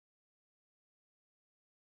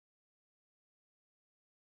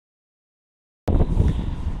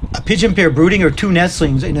pigeon pair brooding her two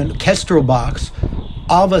nestlings in a kestrel box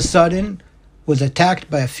all of a sudden was attacked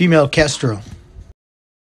by a female kestrel.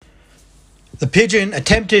 The pigeon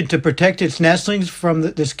attempted to protect its nestlings from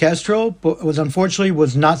this kestrel, but unfortunately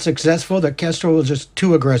was not successful. The kestrel was just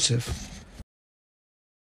too aggressive.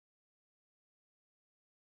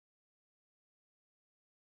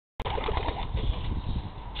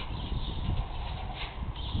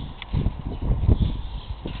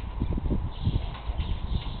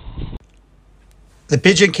 The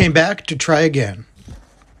pigeon came back to try again.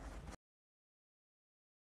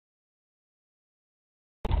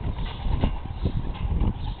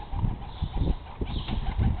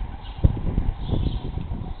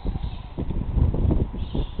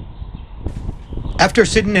 After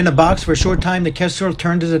sitting in a box for a short time, the kestrel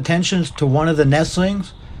turned his attentions to one of the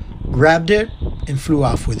nestlings, grabbed it, and flew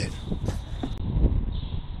off with it.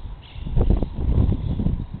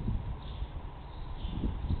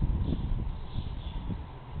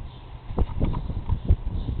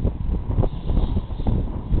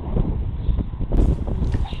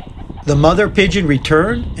 The mother pigeon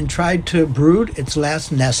returned and tried to brood its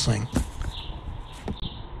last nestling.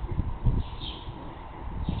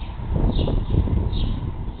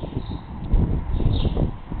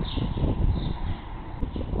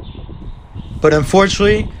 But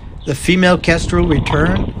unfortunately, the female kestrel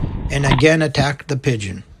returned and again attacked the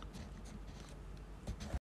pigeon.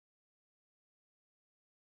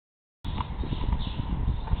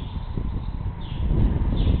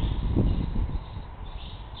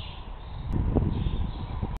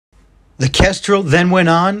 The kestrel then went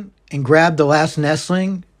on and grabbed the last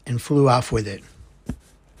nestling and flew off with it.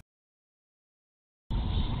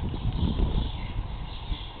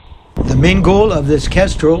 The main goal of this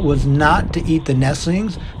kestrel was not to eat the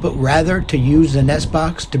nestlings, but rather to use the nest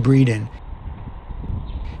box to breed in.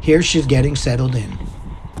 Here she's getting settled in.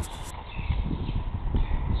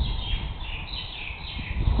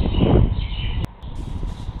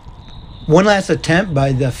 One last attempt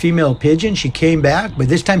by the female pigeon. She came back, but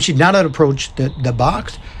this time she did not approach the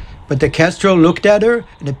box. But the kestrel looked at her,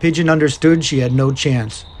 and the pigeon understood she had no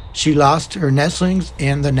chance. She lost her nestlings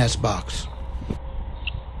and the nest box.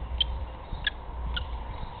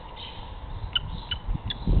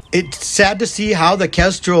 It's sad to see how the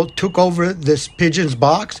kestrel took over this pigeon's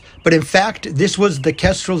box, but in fact, this was the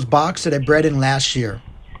kestrel's box that I bred in last year.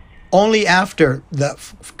 Only after the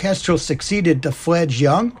kestrel succeeded to fledge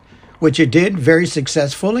young, which it did very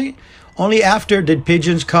successfully, only after did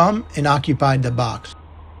pigeons come and occupy the box.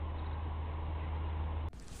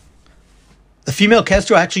 The female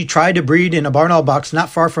kestrel actually tried to breed in a barn owl box not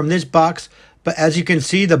far from this box, but as you can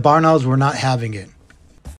see, the barn owls were not having it.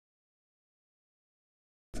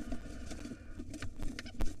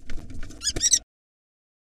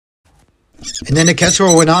 And then the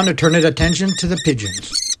kestrel went on to turn its attention to the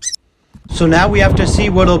pigeons. So now we have to see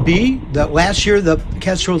what it'll be. Last year, the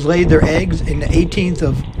kestrels laid their eggs in the 18th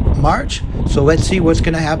of March. So let's see what's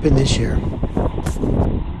going to happen this year.